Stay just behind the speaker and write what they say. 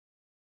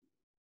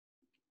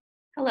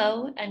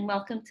Hello and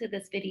welcome to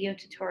this video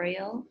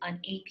tutorial on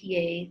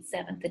APA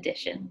 7th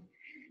edition.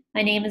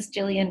 My name is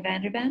Jillian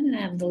Vanderben and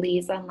I'm the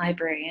liaison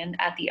librarian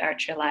at the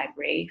Archer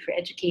Library for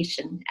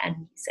Education and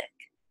Music.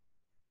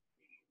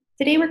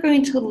 Today we're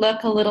going to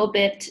look a little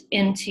bit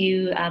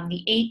into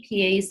the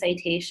APA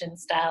Citation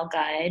Style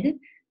Guide.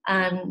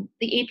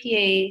 The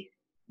APA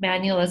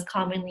manual is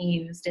commonly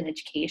used in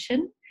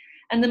education,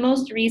 and the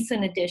most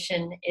recent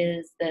edition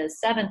is the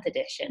 7th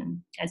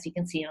edition, as you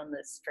can see on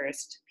this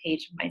first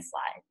page of my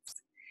slides.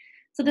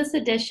 So this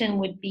edition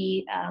would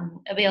be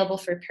available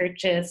for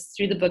purchase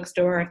through the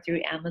bookstore or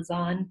through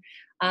Amazon,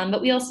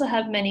 but we also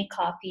have many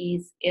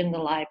copies in the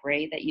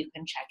library that you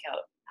can check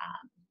out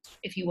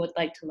if you would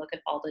like to look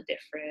at all the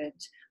different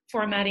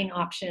formatting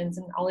options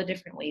and all the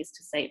different ways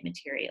to cite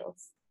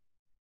materials.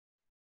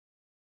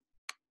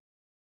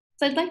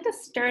 So I'd like to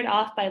start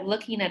off by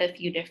looking at a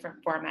few different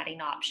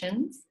formatting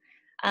options.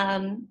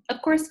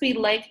 Of course, we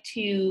like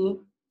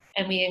to,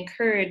 and we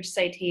encourage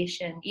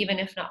citation, even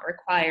if not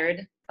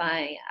required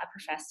by a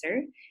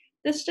professor.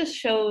 This just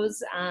shows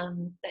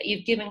that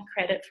you've given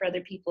credit for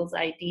other people's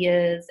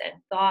ideas and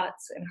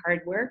thoughts and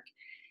hard work.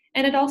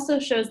 And it also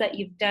shows that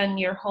you've done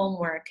your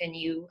homework and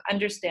you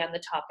understand the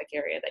topic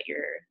area that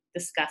you're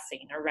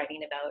discussing or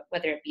writing about,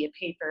 whether it be a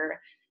paper,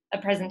 a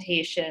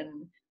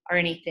presentation, or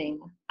anything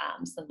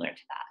similar to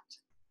that.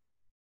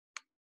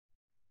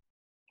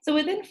 So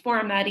within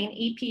formatting,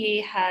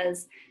 APA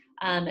has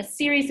a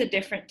series of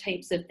different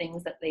types of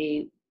things that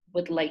they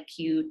would like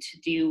you to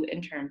do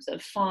in terms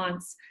of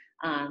fonts,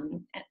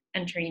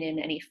 entering in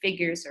any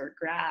figures or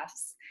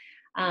graphs.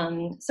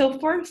 So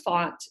for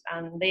font,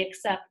 they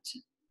accept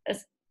a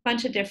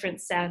bunch of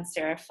different sans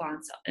serif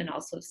fonts and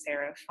also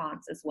serif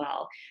fonts as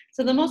well.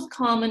 So the most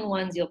common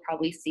ones you'll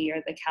probably see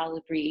are the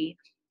Calibri,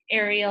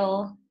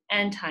 Arial,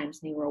 and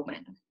Times New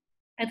Roman.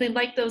 And they'd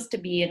like those to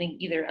be in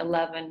either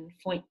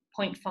 11-point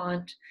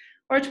font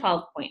or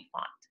 12-point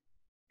font.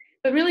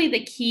 But really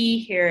the key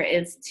here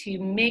is to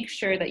make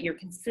sure that you're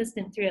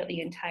consistent throughout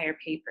the entire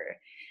paper.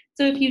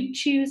 So if you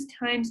choose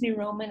Times New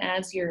Roman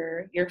as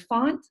your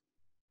font,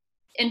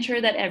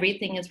 ensure that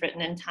everything is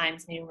written in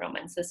Times New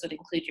Roman. So this would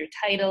include your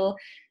title,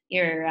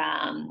 your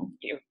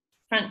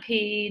front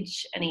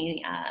page,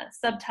 any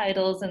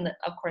subtitles, and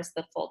of course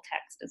the full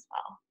text as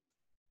well.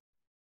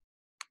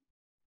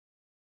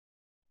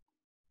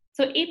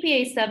 So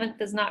APA 7th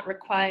does not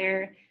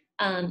require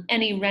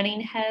any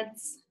running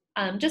heads,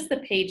 just the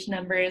page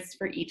numbers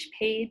for each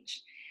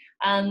page.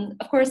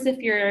 Of course, if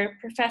your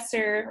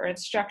professor or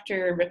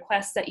instructor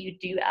requests that you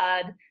do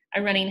add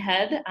a running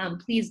head,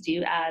 please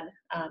do add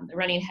a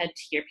running head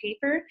to your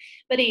paper,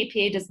 but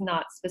APA does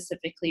not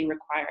specifically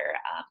require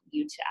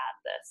you to add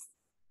this.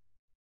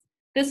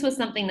 This was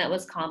something that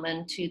was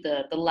common to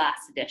the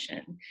last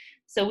edition.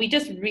 So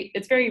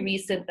it's very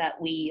recent that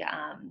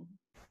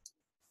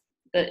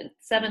the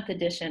 7th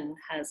edition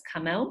has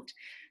come out.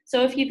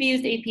 So if you've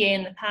used APA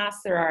in the past,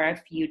 there are a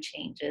few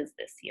changes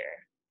this year.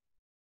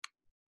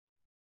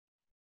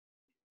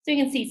 So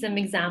you can see some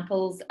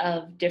examples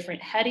of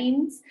different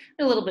headings.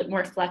 They're a little bit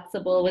more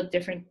flexible with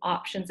different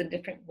options and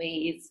different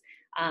ways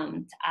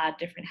to add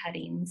different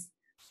headings.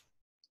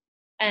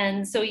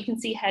 And so you can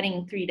see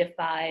heading 3 to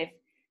 5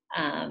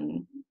 are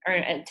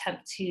an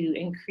attempt to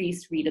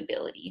increase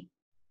readability.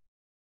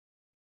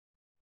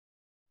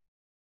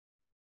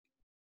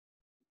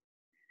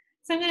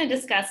 So I'm going to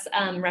discuss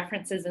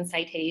references and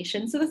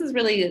citations. So this is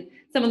really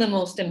some of the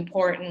most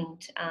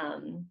important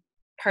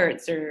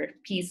parts or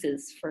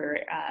pieces for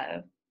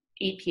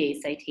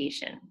APA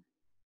citation.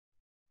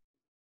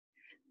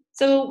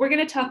 So we're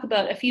going to talk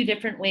about a few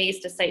different ways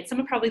to cite some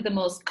of probably the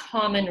most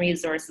common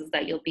resources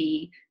that you'll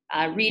be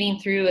reading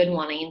through and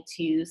wanting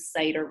to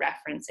cite or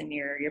reference in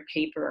your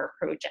paper or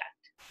project.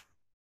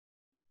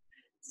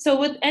 So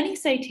with any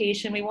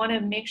citation, we want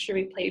to make sure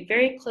we pay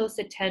very close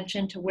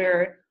attention to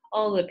where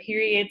all the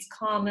periods,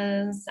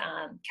 commas,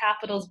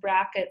 capitals,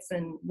 brackets,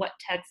 and what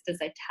text is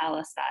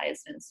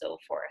italicized and so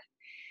forth.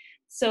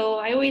 So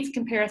I always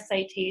compare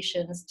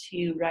citations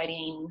to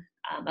writing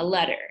a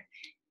letter.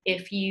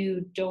 If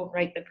you don't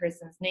write the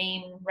person's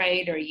name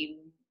right or you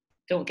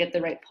don't get the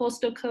right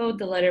postal code,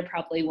 the letter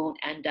probably won't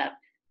end up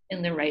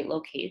in the right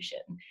location.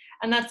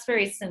 And that's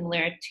very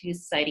similar to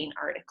citing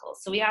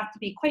articles. So we have to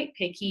be quite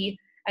picky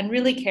and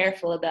really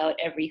careful about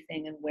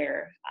everything and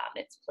where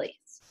it's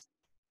placed.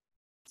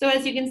 So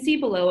as you can see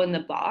below in the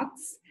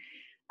box,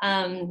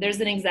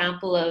 there's an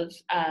example of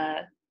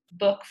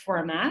book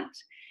format.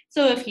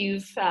 So if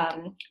you've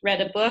read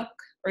a book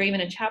or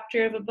even a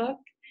chapter of a book,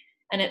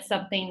 and it's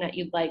something that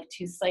you'd like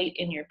to cite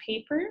in your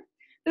paper,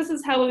 this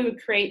is how we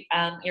would create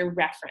your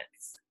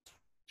reference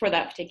for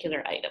that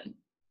particular item.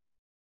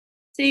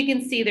 So you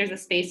can see there's a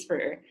space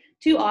for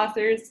 2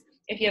 authors.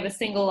 If you have a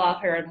single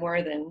author or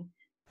more than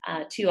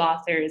 2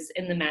 authors,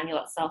 in the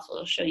manual itself, it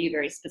will show you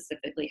very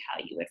specifically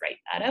how you would write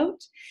that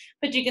out.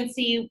 But you can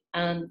see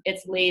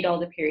it's laid all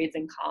the periods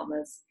and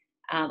commas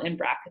and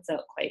brackets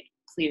out quite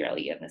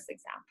clearly in this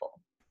example.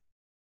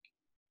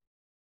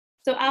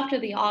 So after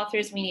the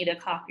authors, we need a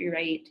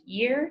copyright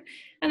year,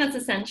 and that's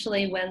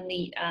essentially when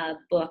the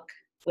book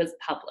was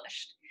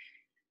published,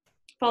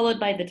 followed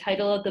by the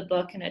title of the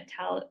book in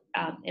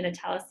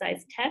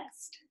italicized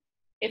text.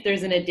 If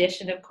there's an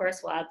edition, of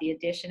course, we'll add the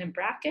edition in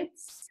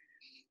brackets,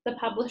 the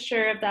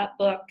publisher of that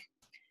book,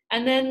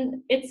 and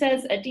then it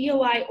says a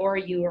DOI or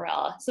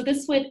URL. So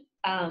this would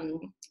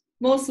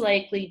most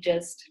likely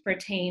just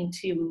pertain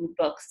to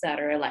books that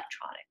are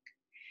electronic.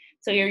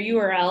 So your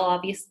URL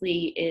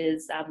obviously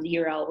is the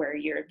URL where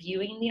you're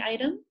viewing the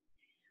item.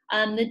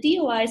 The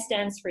DOI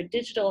stands for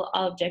Digital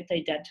Object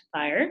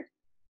Identifier.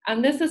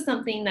 This is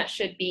something that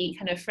should be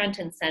kind of front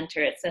and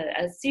center. It's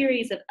a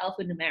series of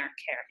alphanumeric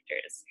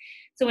characters.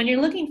 So when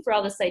you're looking for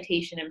all the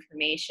citation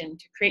information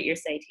to create your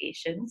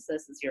citation, so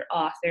this is your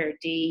author,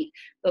 date,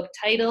 book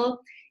title,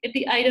 if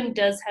the item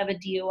does have a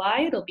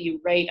DOI, it'll be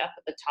right up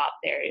at the top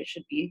there. It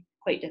should be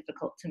quite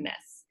difficult to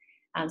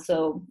miss.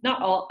 So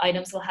not all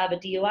items will have a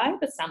DOI,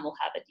 but some will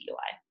have a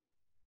DOI.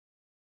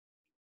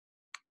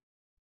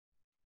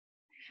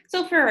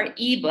 So for our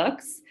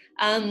ebooks,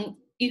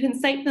 you can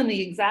cite them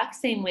the exact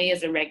same way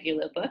as a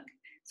regular book.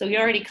 So we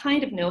already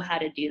kind of know how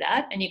to do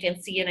that, and you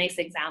can see a nice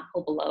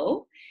example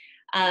below.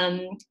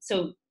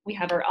 So we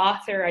have our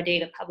author, our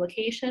date of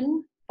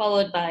publication,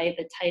 followed by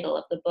the title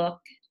of the book,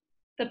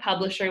 the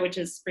publisher, which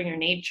is Springer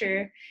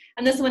Nature,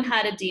 and this one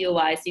had a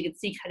DOI, so you can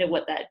see kind of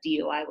what that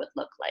DOI would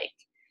look like.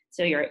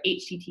 So your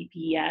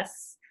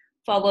HTTPS,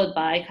 followed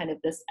by kind of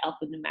this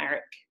alphanumeric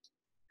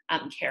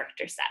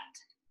character set.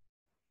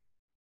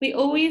 We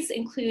always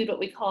include what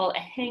we call a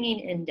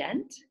hanging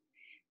indent.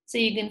 So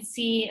you can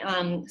see,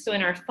 so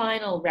in our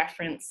final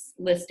reference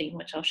listing,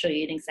 which I'll show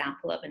you an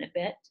example of in a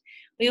bit,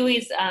 we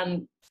always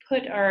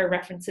put our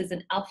references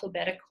in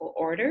alphabetical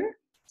order.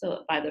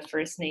 So by the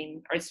first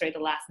name, or sorry, the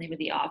last name of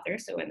the author,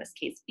 so in this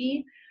case,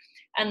 B,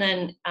 and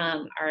then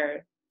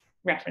our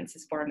reference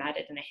is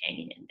formatted in a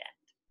hanging indent.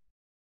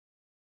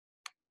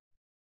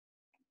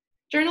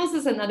 Journals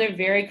is another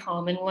very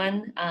common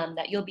one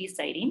that you'll be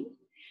citing.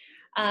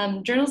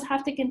 Journals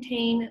have to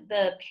contain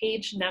the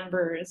page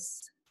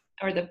numbers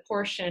or the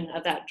portion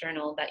of that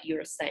journal that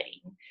you're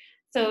citing.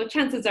 So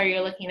chances are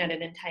you're looking at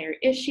an entire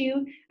issue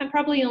and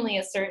probably only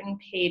a certain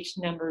page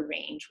number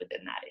range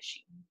within that issue.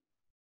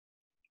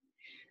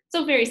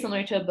 So very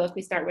similar to a book,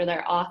 we start with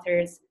our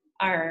authors,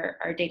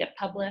 our date of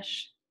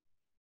publish,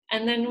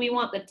 and then we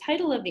want the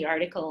title of the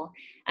article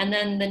and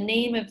then the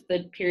name of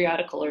the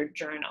periodical or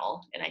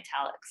journal in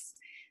italics.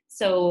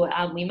 So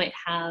we might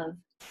have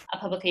a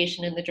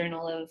publication in the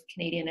Journal of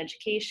Canadian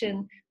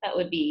Education, that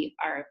would be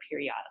our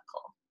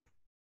periodical.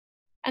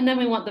 And then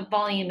we want the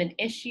volume and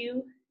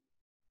issue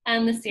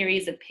and the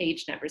series of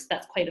page numbers.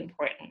 That's quite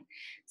important.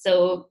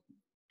 So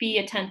be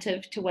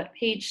attentive to what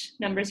page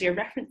numbers you're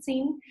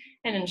referencing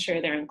and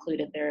ensure they're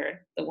included.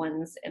 They're the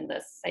ones in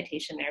the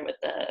citation there with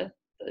the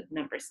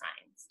number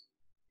signs.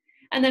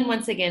 And then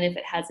once again, if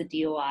it has a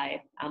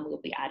DOI,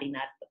 we'll be adding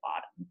that at the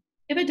bottom.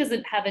 If it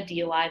doesn't have a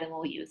DOI, then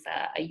we'll use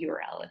a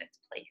URL in its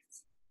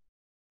place.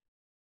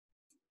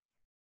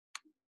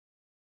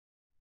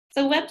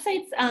 So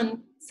websites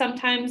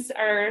sometimes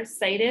are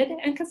cited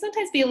and can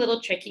sometimes be a little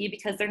tricky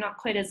because they're not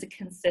quite as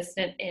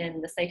consistent in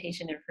the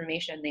citation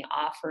information they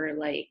offer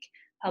like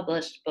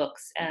published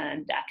books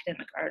and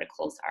academic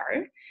articles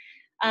are.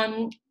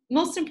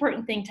 Most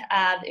important thing to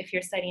add if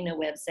you're citing a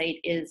website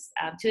is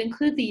to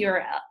include the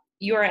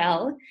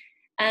URL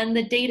and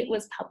the date it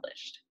was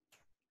published.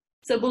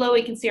 So below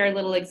we can see our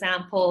little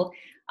example.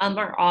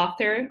 Our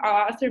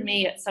author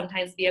may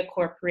sometimes be a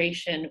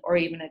corporation or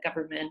even a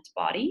government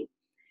body.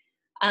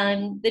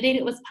 The date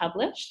it was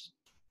published,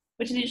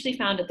 which is usually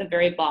found at the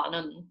very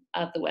bottom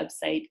of the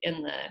website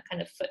in the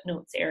kind of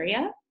footnotes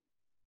area.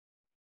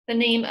 The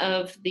name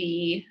of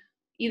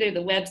either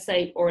the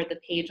website or the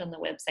page on the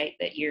website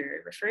that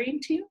you're referring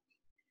to.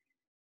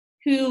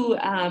 Who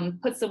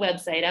puts the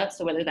website out,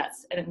 so whether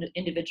that's an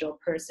individual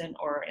person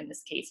or in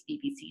this case,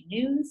 BBC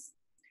News.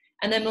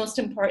 And then most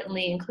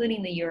importantly,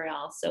 including the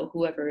URL, so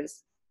whoever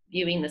is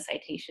viewing the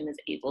citation is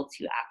able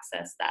to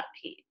access that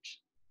page.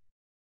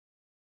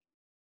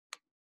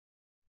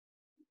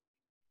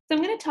 So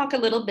I'm going to talk a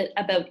little bit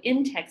about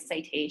in-text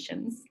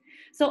citations.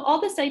 So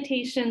all the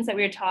citations that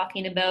we were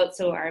talking about,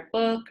 so our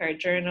book, our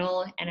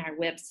journal, and our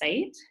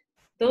website,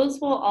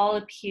 those will all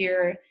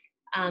appear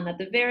at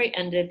the very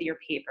end of your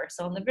paper.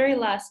 So on the very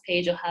last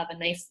page, you'll have a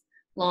nice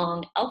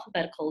long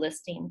alphabetical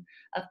listing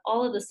of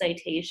all of the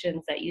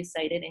citations that you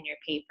cited in your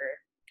paper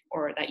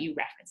or that you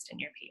referenced in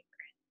your paper.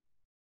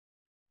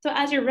 So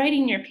as you're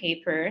writing your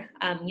paper,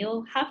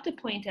 you'll have to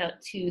point out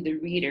to the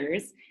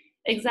readers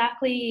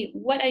exactly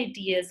what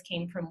ideas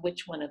came from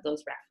which one of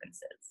those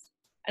references.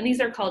 And these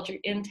are called your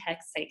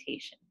in-text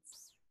citations.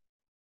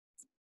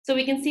 So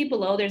we can see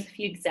below there's a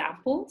few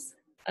examples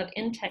of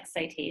in-text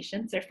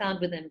citations. They're found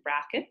within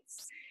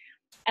brackets,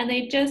 and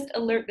they just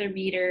alert the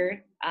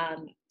reader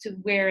to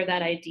where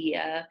that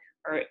idea,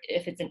 or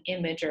if it's an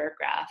image or a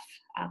graph,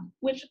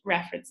 which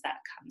reference that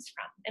comes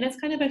from. And it's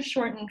kind of a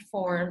shortened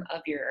form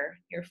of your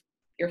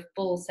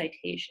full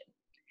citation.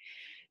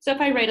 So if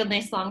I write a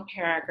nice long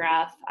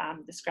paragraph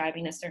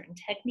describing a certain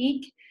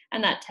technique,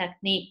 and that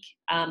technique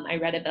I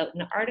read about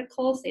in an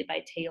article, say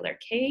by Taylor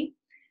Kay,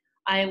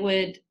 I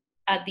would,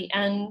 at the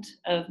end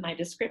of my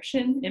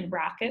description in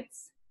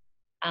brackets,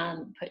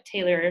 put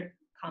Taylor,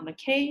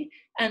 K,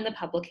 and the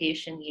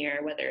publication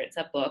year, whether it's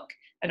a book,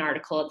 an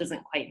article, it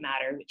doesn't quite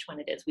matter which one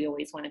it is. We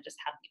always want to just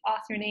have the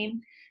author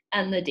name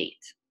and the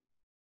date.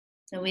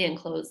 And we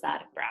enclose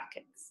that in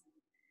brackets.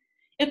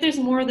 If there's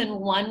more than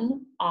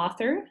one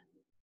author,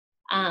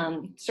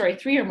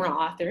 three or more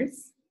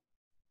authors,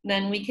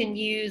 then we can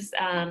use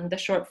the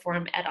short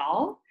form et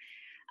al.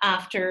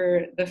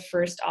 After the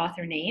first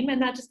author name, and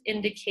that just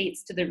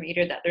indicates to the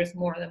reader that there's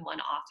more than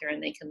one author,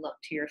 and they can look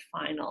to your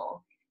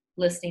final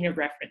listing of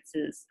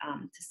references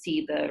to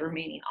see the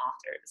remaining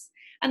authors.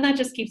 And that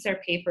just keeps our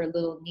paper a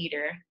little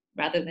neater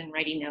rather than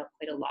writing out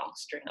quite a long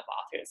string of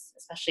authors,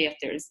 especially if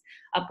there's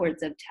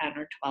upwards of 10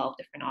 or 12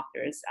 different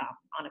authors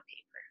on a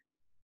paper.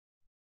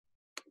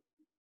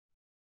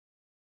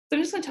 So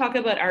I'm just going to talk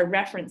about our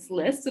reference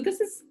list. So this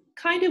is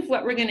kind of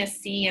what we're going to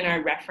see in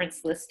our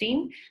reference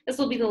listing. This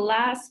will be the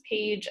last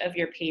page of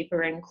your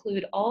paper,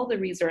 include all the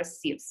resources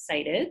you've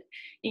cited.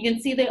 You can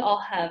see they all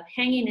have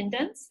hanging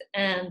indents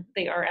and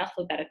they are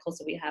alphabetical,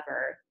 so we have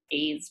our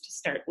A's to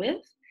start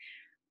with.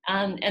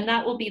 And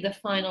that will be the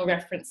final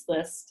reference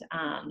list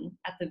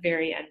at the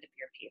very end of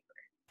your paper.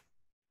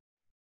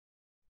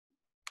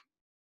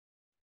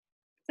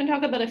 I'm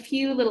going to talk about a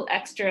few little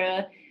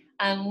extra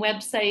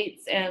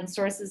websites and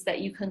sources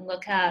that you can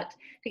look at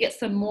to get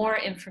some more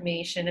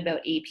information about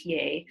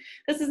APA.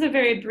 This is a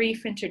very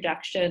brief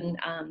introduction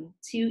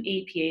to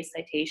APA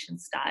citation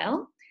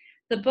style.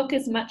 The book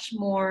is much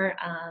more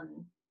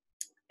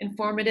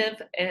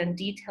informative and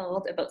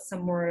detailed about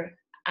some more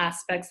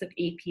aspects of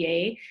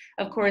APA.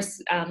 Of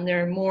course,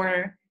 there are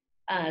more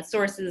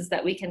sources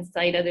that we can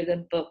cite other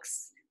than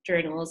books,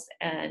 journals,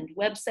 and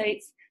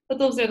websites, but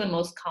those are the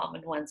most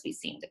common ones we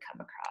seem to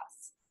come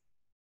across.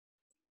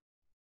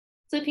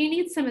 So if you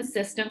need some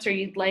assistance or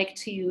you'd like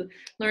to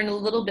learn a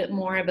little bit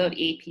more about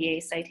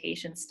APA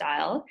citation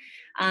style,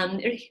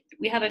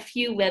 we have a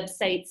few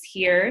websites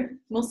here,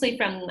 mostly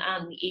from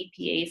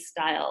the APA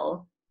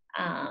style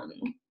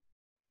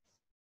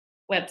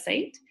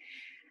website.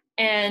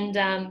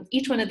 And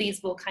each one of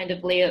these will kind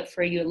of lay out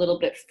for you a little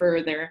bit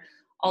further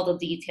all the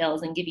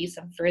details and give you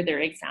some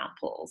further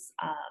examples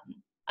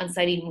on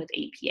citing with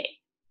APA.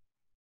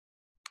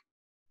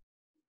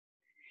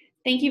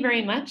 Thank you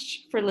very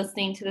much for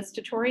listening to this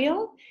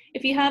tutorial.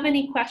 If you have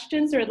any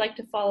questions or would like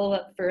to follow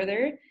up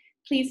further,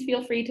 please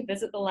feel free to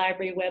visit the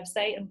library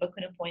website and book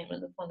an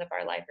appointment with one of our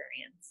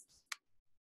librarians.